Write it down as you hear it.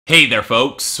Hey there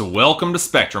folks, welcome to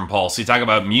Spectrum Pulse. We talk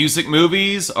about music,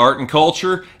 movies, art and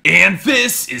culture, and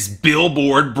this is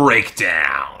Billboard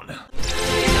Breakdown.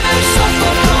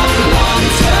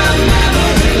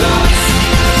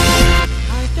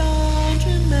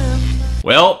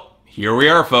 Well, here we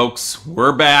are folks,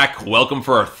 we're back. Welcome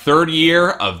for our third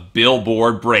year of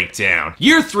Billboard Breakdown.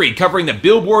 Year 3, covering the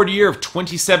Billboard year of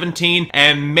 2017,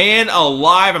 and man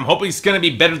alive, I'm hoping it's gonna be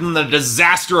better than the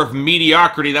disaster of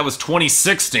mediocrity that was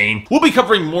 2016. We'll be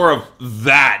covering more of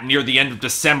that near the end of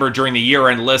December during the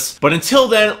year-end list, but until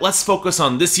then, let's focus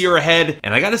on this year ahead,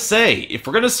 and I gotta say, if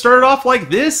we're gonna start it off like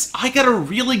this, I got a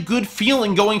really good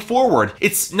feeling going forward.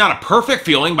 It's not a perfect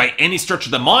feeling by any stretch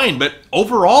of the mind, but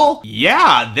overall,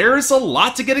 yeah, there's a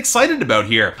lot to get excited about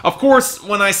here. Of course,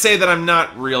 when I say that, I'm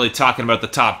not really talking about the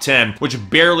top 10, which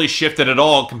barely shifted at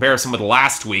all in comparison with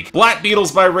last week. Black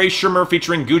Beatles by Ray Shermer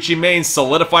featuring Gucci Mane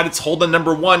solidified its hold on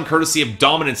number 1 courtesy of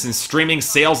dominance in streaming,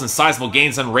 sales, and sizable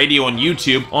gains on radio and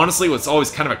YouTube. Honestly, it's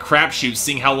always kind of a crapshoot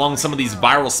seeing how long some of these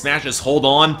viral smashes hold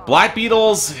on. Black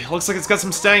Beatles looks like it's got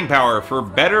some staying power, for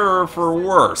better or for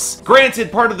worse.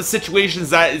 Granted, part of the situation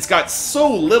is that it's got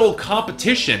so little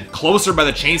competition. Closer by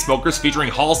the Chainsmokers featuring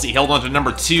Halsey held on to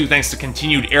number 2 thanks to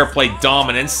continued airplay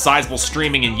dominance, sizable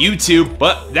streaming, and YouTube,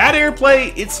 but that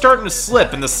airplay, it's starting to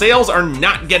slip and the sales are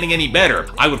not getting any better.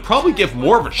 I would probably give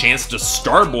more of a chance to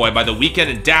Starboy by The Weeknd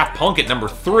and Daft Punk at number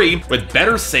 3, with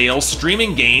better sales,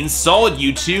 streaming gains, solid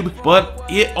YouTube, but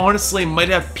it honestly might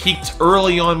have peaked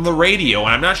early on the radio, and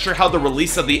I'm not sure how the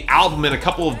release of the album in a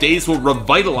couple of days will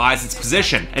revitalize its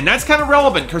position. And that's kind of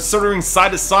relevant considering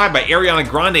Side to Side by Ariana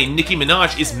Grande and Nicki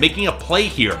Minaj is making a play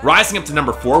here, rising up to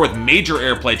number 4 with major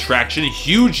airplay traction,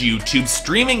 huge YouTube,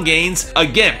 streaming gains.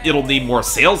 Again, it'll need more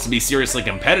sales to be seriously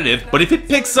competitive, but if it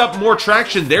picks up more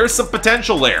traction, there's some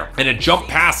potential there. And it jumped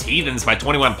past Heathens by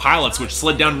 21 Pilots, which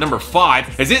slid down to number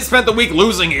 5, as it spent the week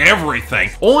losing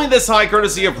everything. Only this high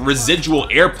courtesy of residual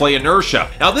airplay inertia.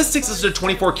 Now this takes us to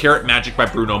 24 Karat Magic by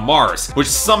Bruno Mars, which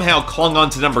somehow clung on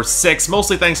to number 6,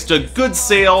 mostly thanks to good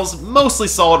sales, mostly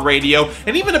solid radio,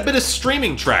 and even a bit of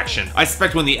streaming traction. I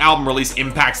suspect when the album release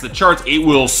impacts the charts, it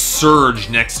will surge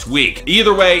next week.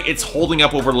 Either way, it's holding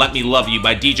up over Let Me Love You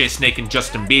by DJ Snake and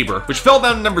Justin Bieber, which fell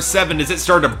down to number 7 as it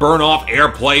started to burn off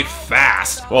airplay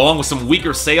fast, along with some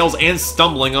weaker sales and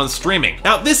stumbling on streaming.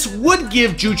 Now, this would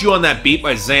give Juju on That Beat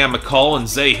by Zaya McCall and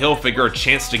Zay Hilfiger a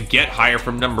chance to get higher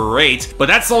from number 8, but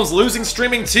that song's losing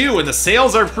streaming too, and the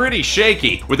sales are pretty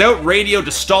shaky. Without radio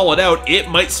to stall it out, it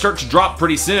might start to drop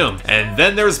pretty soon. And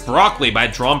then there's Broccoli by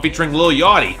Drum featuring Lil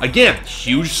Yachty. Again,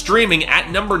 huge streaming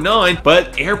at number 9,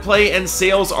 but airplay and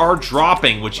sales are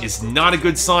dropping, which is not a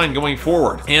good sign going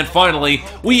forward. And finally,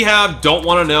 we have Don't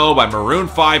Wanna Know by Maroon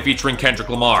 5 featuring Kendrick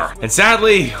Lamar. And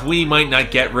sadly, we might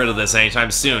not get rid of this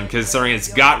anytime soon, considering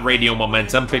it's got radio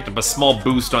momentum, picked up a small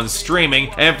boost on streaming,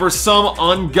 and for some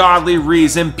ungodly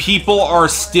reason, people are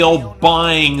still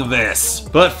buying this.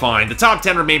 But fine, the top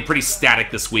 10 remained pretty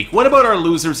static this week. What about our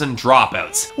losers and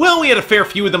dropouts? Well, we had a fair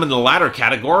few of them in the latter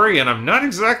category, and I'm not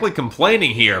exactly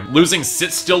complaining here. Losing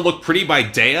Sit Still Look Pretty by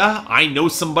Daya, I Know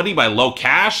Somebody by Low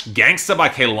Cash, Gangsta by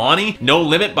Kehlani, No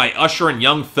Limit by Usher and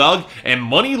Young Thug, and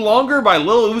Money Longer by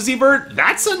Lil Uzi Vert.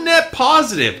 That's a net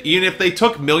positive, even if they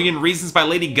took Million Reasons by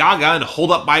Lady Gaga and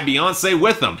Hold Up by Beyonce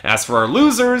with them. As for our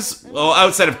losers, well,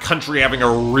 outside of Country having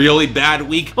a really bad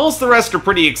week, most of the rest are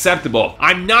pretty acceptable.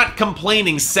 I'm not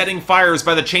complaining Setting Fires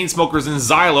by the Chainsmokers and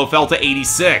Xylo fell to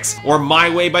 86, or My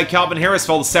Way by Calvin Harris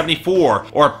fell to 74,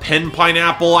 or Pen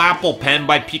Pineapple Apple Pen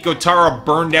by Pico Tara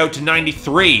burned out to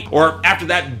 93, or after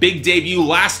that big debut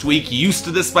last week, Used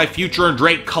to This by Future and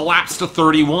Drake collapsed to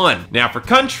 31. Now for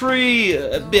country,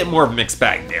 a bit more of a mixed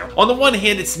bag there. On the one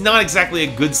hand, it's not exactly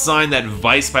a good sign that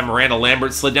Vice by Miranda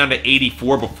Lambert slid down to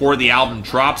 84 before the album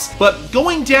drops, but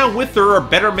going down with her are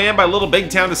Better Man by Little Big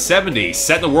Town to 70,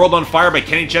 Setting the World on Fire by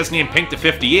Kenny Chesney and Pink to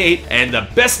 58, and the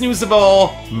best news of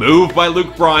all, Move by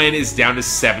Luke Bryan is down to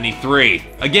 73.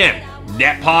 Again,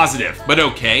 net positive, but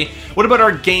okay. What about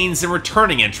our gains and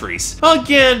returning entries?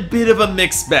 Again, bit of a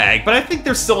mixed bag, but I think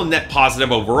they're still a net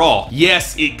positive overall.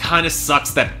 Yes, it kinda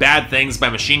sucks that Bad Things by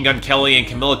Machine Gun Kelly and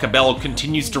Camila Cabello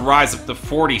continues to rise up to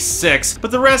 46,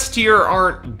 but the rest here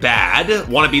aren't bad.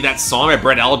 Wanna Be That Song by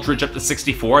Brett Eldridge up to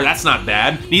 64, that's not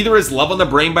bad. Neither is Love on the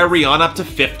Brain by Rihanna up to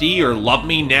 50, or Love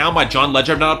Me Now by John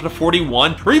Legend up to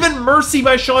 41, or even Mercy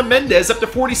by Shawn Mendes up to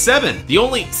 47. The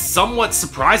only somewhat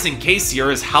surprising case here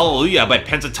is Hallelujah by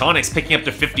Pentatonix picking up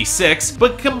to 56. 1996,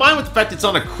 but combined with the fact it's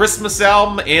on a Christmas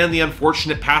album and the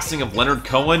unfortunate passing of Leonard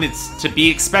Cohen, it's to be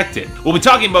expected. We'll be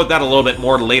talking about that a little bit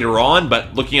more later on,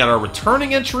 but looking at our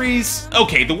returning entries,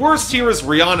 okay, the worst here is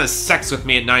Rihanna's Sex With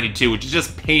Me at 92, which is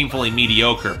just painfully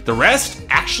mediocre. The rest,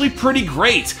 actually pretty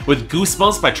great, with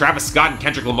Goosebumps by Travis Scott and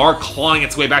Kendrick Lamar clawing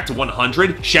its way back to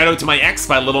 100, Shout Out to My Ex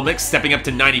by Little Mix stepping up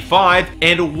to 95,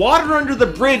 and Water Under the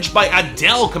Bridge by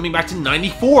Adele coming back to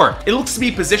 94. It looks to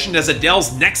be positioned as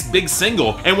Adele's next big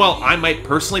single, and while I might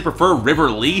personally prefer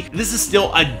River Lee, this is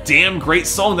still a damn great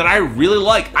song that I really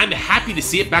like. I'm happy to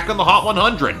see it back on the Hot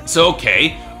 100. So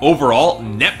okay, overall,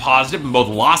 net positive in both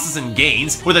losses and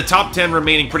gains, with the top 10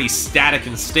 remaining pretty static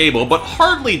and stable, but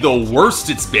hardly the worst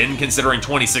it's been considering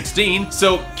 2016.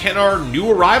 So can our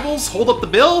new arrivals hold up the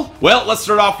bill? Well, let's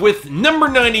start off with number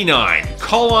 99,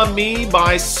 Call On Me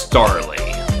by Starley.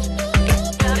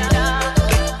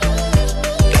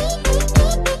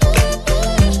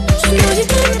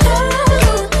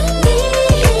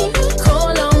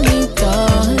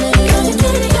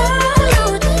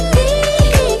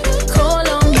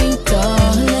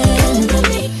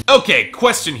 Okay,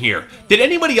 question here. Did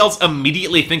anybody else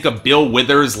immediately think of Bill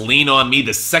Withers' Lean On Me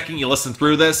the second you listened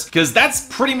through this? Because that's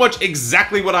pretty much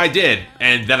exactly what I did.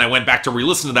 And then I went back to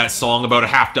re-listen to that song about a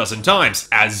half dozen times.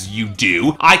 As you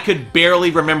do. I could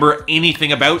barely remember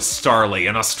anything about Starley,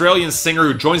 an Australian singer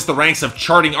who joins the ranks of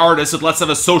charting artists with less of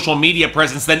a social media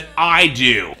presence than I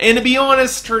do. And to be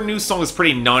honest, her new song is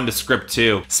pretty nondescript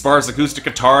too. Sparse acoustic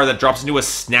guitar that drops into a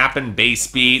snap and bass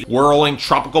beat, whirling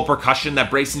tropical percussion that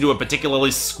breaks into a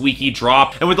particularly squeaky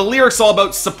drop, and with the lyrics all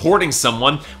about supporting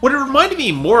someone, what it reminded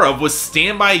me more of was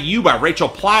Stand By You by Rachel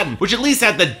Platten, which at least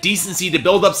had the decency to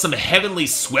build up some heavenly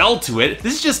swell to it.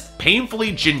 This is just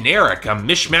painfully generic, a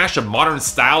mishmash of modern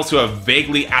styles to a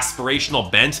vaguely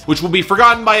aspirational bent, which will be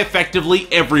forgotten by effectively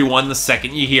everyone the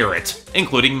second you hear it,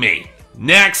 including me.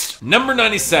 Next, number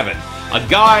 97, A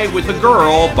Guy With a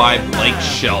Girl by Blake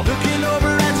Shelton. Looking over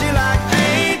at you like,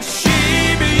 ain't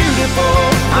she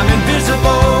beautiful? I'm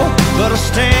invisible, but I'll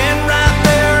stand right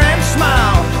there and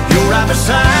smile. You're right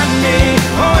beside me,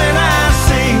 oh, and I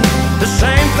see the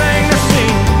same thing they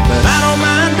see. But I don't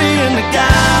mind being the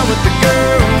guy with the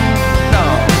girl,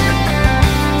 no.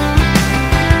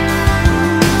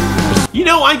 You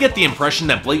know, I get the impression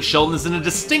that Blake Shelton is in a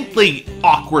distinctly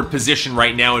awkward position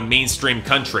right now in mainstream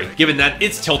country, given that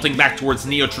it's tilting back towards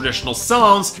neo-traditional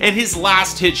songs, and his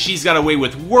last hit, She's Got Away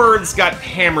With Words, got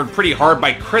hammered pretty hard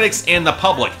by critics and the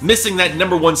public, missing that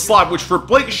 #1 slot, which for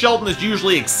Blake Shelton is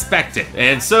usually expected.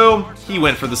 And so, he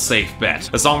went for the safe bet.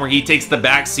 A song where he takes the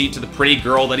backseat to the pretty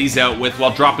girl that he's out with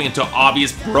while dropping into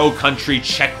obvious bro-country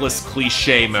checklist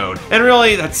cliche mode. And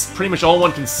really, that's pretty much all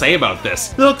one can say about this.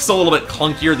 The hook's a little bit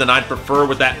clunkier than I'd prefer,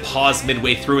 with that pause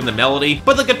midway through in the melody,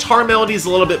 but the guitar melody is a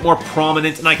little bit more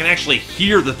prominent and I can actually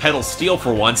hear the pedal steel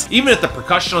for once, even if the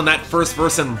percussion on that first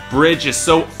verse and bridge is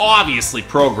so obviously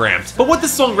programmed. But what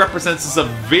this song represents is a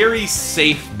very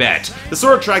safe bet, the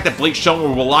sort of track that Blake Shelton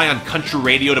will rely on country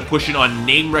radio to push in on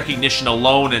name recognition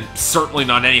alone and certainly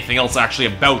not anything else actually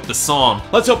about the song.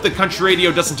 Let's hope that country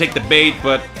radio doesn't take the bait,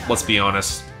 but let's be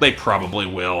honest, they probably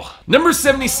will. Number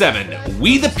 77,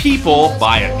 We the People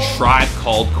by A Tribe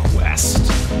Called Quest.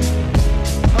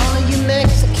 All of you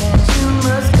Mexicans, you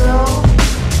must go.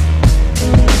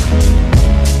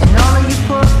 And all of you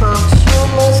poor folks, you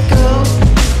must go.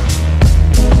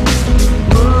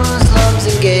 Muslims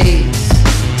and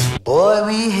gays, boy,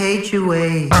 we hate your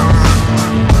ways.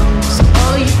 So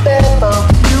all of you bad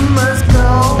folks, you must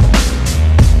go.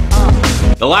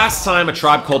 The last time A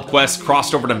Tribe Called Quest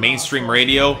crossed over to mainstream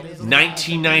radio,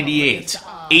 1998.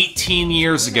 18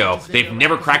 years ago. They've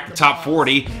never cracked the top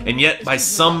 40, and yet by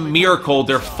some miracle,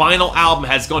 their final album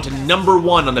has gone to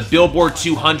 #1 on the Billboard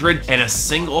 200, and a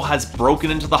single has broken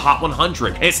into the Hot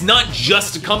 100. And it's not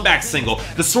just a comeback single,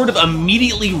 the sort of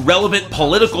immediately relevant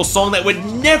political song that would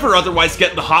never otherwise get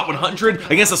in the Hot 100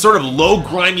 against a sort of low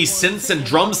grimy synths and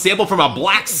drum sample from a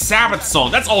Black Sabbath song.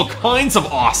 That's all kinds of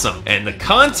awesome. And the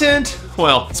content?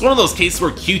 Well, it's one of those cases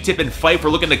where Q-Tip and Fife were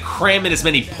looking to cram in as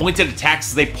many pointed attacks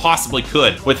as they possibly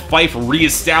could, with Fife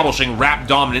re-establishing rap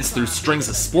dominance through strings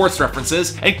of sports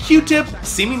references, and Q-Tip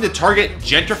seeming to target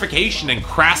gentrification and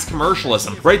crass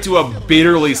commercialism, right to a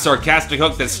bitterly sarcastic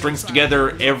hook that strings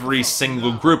together every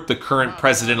single group the current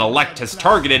president-elect has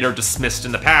targeted or dismissed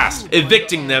in the past,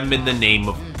 evicting them in the name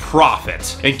of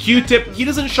prophet. And Q-Tip, he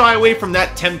doesn't shy away from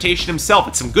that temptation himself.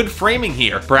 It's some good framing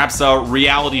here. Perhaps a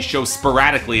reality show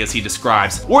sporadically, as he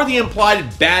describes, or the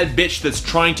implied bad bitch that's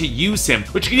trying to use him,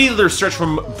 which can either stretch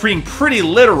from being pretty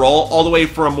literal all the way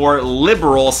for a more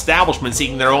liberal establishment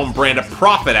seeking their own brand of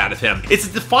profit out of him. It's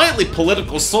a defiantly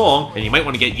political song, and you might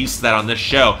want to get used to that on this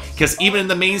show, because even in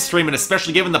the mainstream, and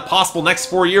especially given the possible next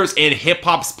 4 years in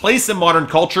hip-hop's place in modern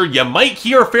culture, you might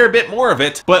hear a fair bit more of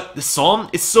it. But the song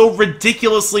is so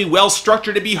ridiculously well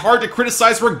structured it'd be hard to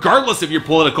criticize regardless of your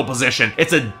political position.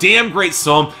 It's a damn great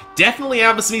song. Definitely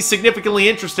happens me significantly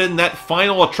interested in that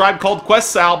final A Tribe Called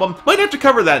Quest album. Might have to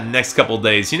cover that in the next couple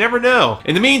days, you never know.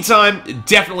 In the meantime,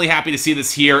 definitely happy to see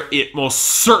this here. It most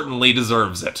certainly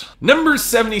deserves it. Number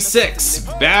 76,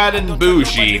 Bad and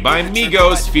Boujee by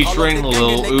Migos featuring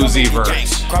Lil Uzi Vert.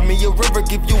 Cry me a river,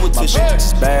 give you a tissue.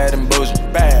 Bad and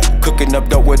Boujee, bad. Cooking up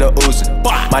dope with a Uzi.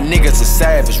 My niggas are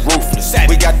savage, ruthless.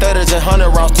 We got 30s and 100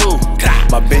 rounds too.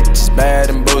 My bitch is bad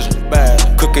and Boujee,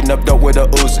 bad. Cooking up dope with a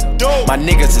Uzi. My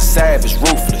niggas are savage,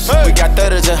 ruthless. We got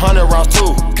 30s and 100 rounds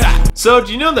too. So,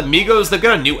 do you know that Migos, they've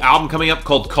got a new album coming up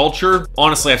called Culture?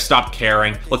 Honestly, I've stopped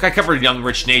caring. Look, I covered Young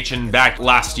Rich Nation back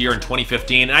last year in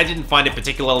 2015, and I didn't find it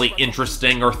particularly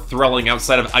interesting or thrilling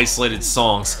outside of isolated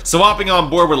songs. So hopping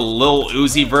on board with Lil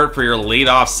Uzi Vert for your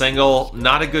lead-off single,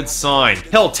 not a good sign.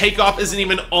 Hell, Takeoff isn't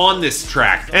even on this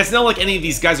track. And it's not like any of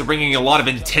these guys are bringing a lot of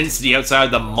intensity outside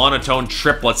of the monotone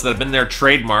triplets that have been their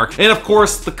trademark. And of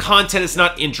course, the content is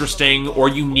not interesting or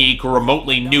unique or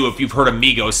remotely new if you've heard a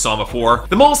Migos song before.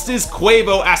 The most is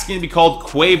Quavo asking to be called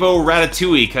Quavo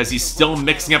Ratatouille because he's still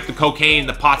mixing up the cocaine in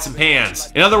the pots and pans.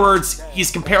 In other words,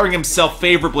 he's comparing himself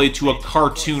favorably to a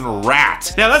cartoon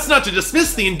rat. Now, that's not to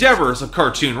dismiss the endeavors of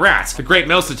cartoon rats. The Great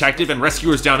Mouse Detective and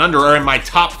Rescuers Down Under are in my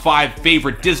top 5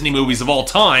 favorite Disney movies of all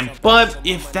time, but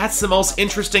if that's the most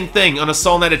interesting thing on a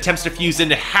song that attempts to fuse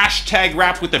into hashtag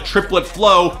rap with a triplet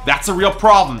flow, that's a real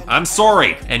problem. I'm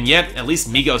sorry. And yet, at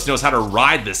least Migos knows how to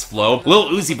ride this flow. Lil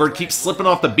Uzi Vert keeps slipping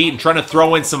off the beat and trying to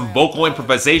throw in some vocal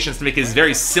improvisations to make his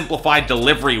very simplified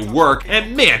delivery work,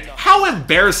 and man, how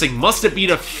embarrassing must it be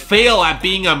to fail at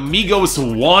being a Migos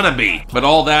wannabe? But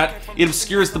all that, it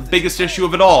obscures the biggest issue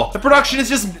of it all. The production is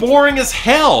just boring as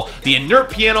hell. The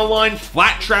inert piano line,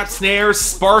 flat trap snares,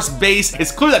 sparse bass.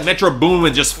 It's clear that Metro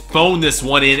Boomin just phoned this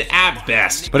one in at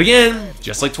best. But again,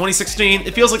 just like 2016,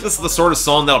 it feels like this is the sort of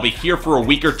song that'll be here for a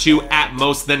week or two at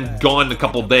most, then gone in a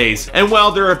couple days. And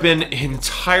while there have been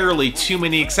entirely too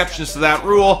many exceptions to that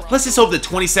rule, let's just hope that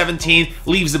 2017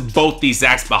 leaves both these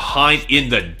acts behind in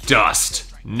the dust.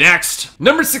 Next,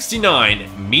 number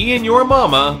 69, Me and Your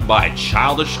Mama by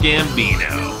Childish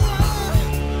Gambino.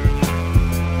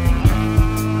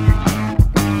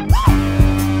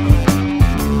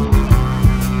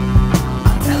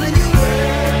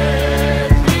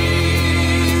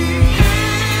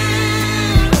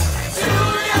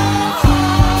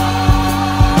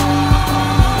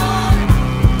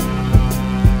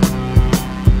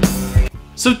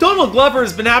 So Donald Glover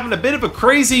has been having a bit of a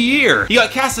crazy year. He got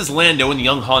cast as Lando in the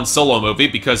Young Han Solo movie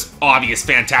because obvious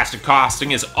fantastic casting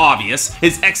is obvious.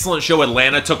 His excellent show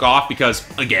Atlanta took off because,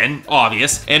 again,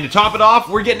 obvious. And to top it off,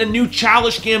 we're getting a new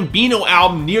Childish Gambino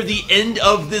album near the end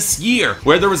of this year,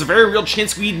 where there was a very real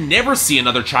chance we'd never see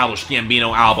another Childish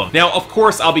Gambino album. Now, of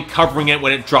course, I'll be covering it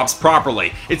when it drops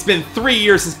properly. It's been 3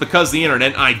 years since Because of the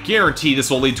Internet, and I guarantee this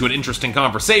will lead to an interesting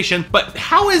conversation, but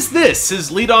how is this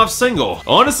his lead-off single?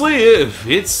 Honestly,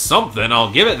 it's something, I'll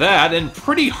give it that, and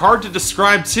pretty hard to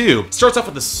describe too. It starts off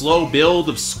with a slow build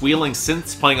of squealing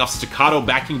synths playing off staccato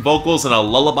backing vocals and a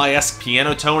lullaby-esque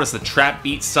piano tone as the trap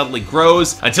beat subtly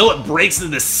grows, until it breaks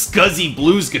into this scuzzy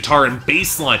blues guitar and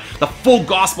bass line, the full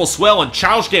gospel swell and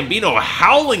Childish Gambino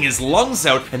howling his lungs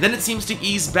out, and then it seems to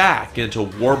ease back into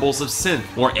warbles of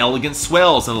synth, more elegant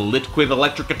swells and a liquid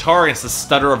electric guitar against the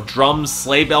stutter of drums,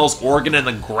 sleigh bells, organ, and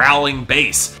the growling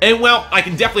bass. And well, I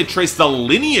can definitely trace the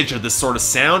lineage of this sort of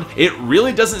sound. It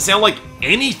really doesn't sound like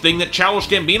anything that Childish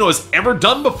Gambino has ever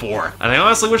done before, and I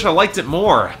honestly wish I liked it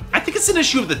more. I think it's an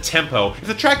issue of the tempo. If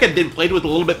the track had been played with a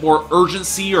little bit more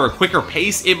urgency or a quicker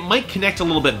pace, it might connect a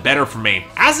little bit better for me.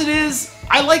 As it is,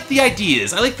 I like the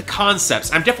ideas, I like the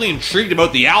concepts, I'm definitely intrigued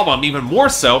about the album even more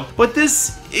so, but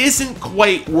this isn't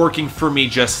quite working for me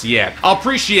just yet. I'll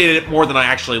appreciate it more than I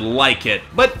actually like it,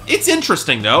 but it's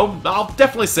interesting though, I'll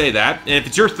definitely say that, and if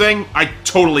it's your thing, I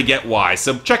totally get why,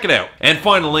 so check it out. And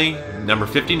finally, number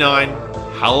 59,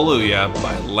 Hallelujah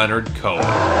by Leonard Cohen.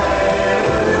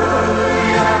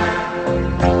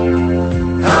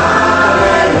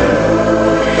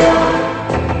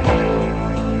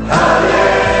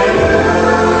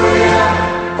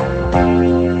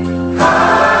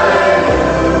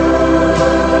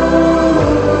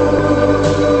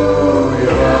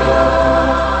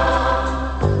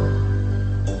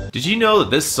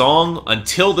 that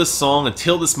until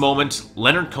this moment,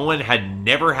 Leonard Cohen had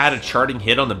never had a charting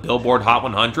hit on the Billboard Hot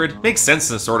 100. Makes sense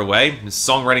in a sort of way. His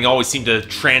songwriting always seemed to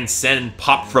transcend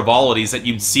pop frivolities that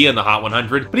you'd see in the Hot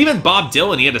 100. But even Bob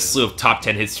Dylan, he had a slew of top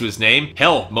 10 hits to his name.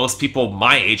 Hell, most people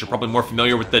my age are probably more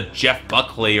familiar with the Jeff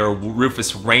Buckley or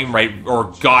Rufus Wainwright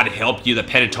or God Help You, the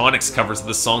Pentatonics covers of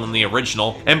the song than the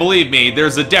original. And believe me,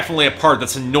 there's definitely a part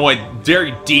that's annoyed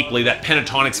very deeply that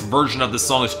Pentatonics version of the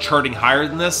song is charting higher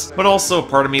than this, but also a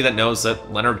part of me that knows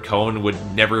that Leonard Cohen would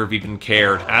never have even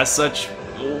cared. As such,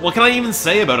 what can I even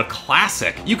say about a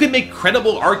classic? You could make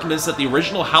credible arguments that the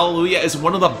original Hallelujah is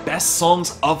one of the best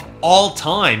songs of all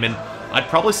time, and I'd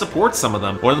probably support some of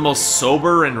them. One of the most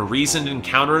sober and reasoned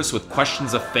encounters with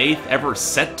questions of faith ever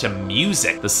set to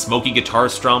music. The smoky guitar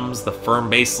strums, the firm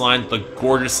bass line, the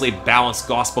gorgeously balanced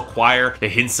gospel choir, the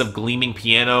hints of gleaming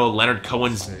piano, Leonard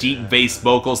Cohen's deep bass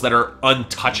vocals that are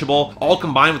untouchable, all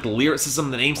combined with the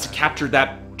lyricism that aims to capture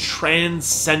that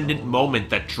transcendent moment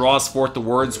that draws forth the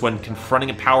words when confronting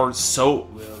a power so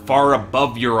far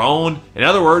above your own. In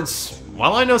other words,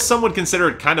 while I know some would consider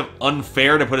it kind of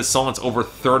unfair to put a song that's over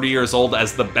 30 years old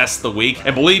as the best of the week,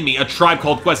 and believe me, A Tribe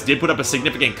Called Quest did put up a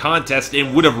significant contest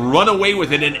and would have run away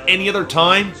with it in any other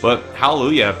time, but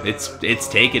Hallelujah, it's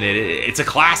taken it. It's a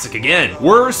classic again.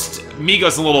 Worst,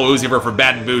 Migos and Lil Uzi Vert for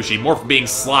Bad and Boujee, more for being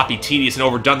sloppy, tedious, and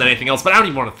overdone than anything else, but I don't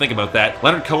even want to think about that.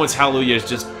 Leonard Cohen's Hallelujah is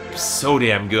just so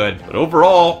damn good. But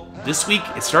overall, this week,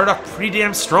 it started off pretty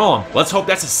damn strong. Let's hope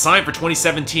that's a sign for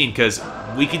 2017, because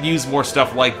we could use more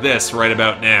stuff like this right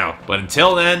about now. But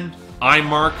until then, I'm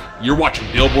Mark, you're watching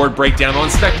Billboard Breakdown on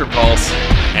Spectre Pulse,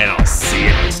 and I'll see you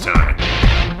next time.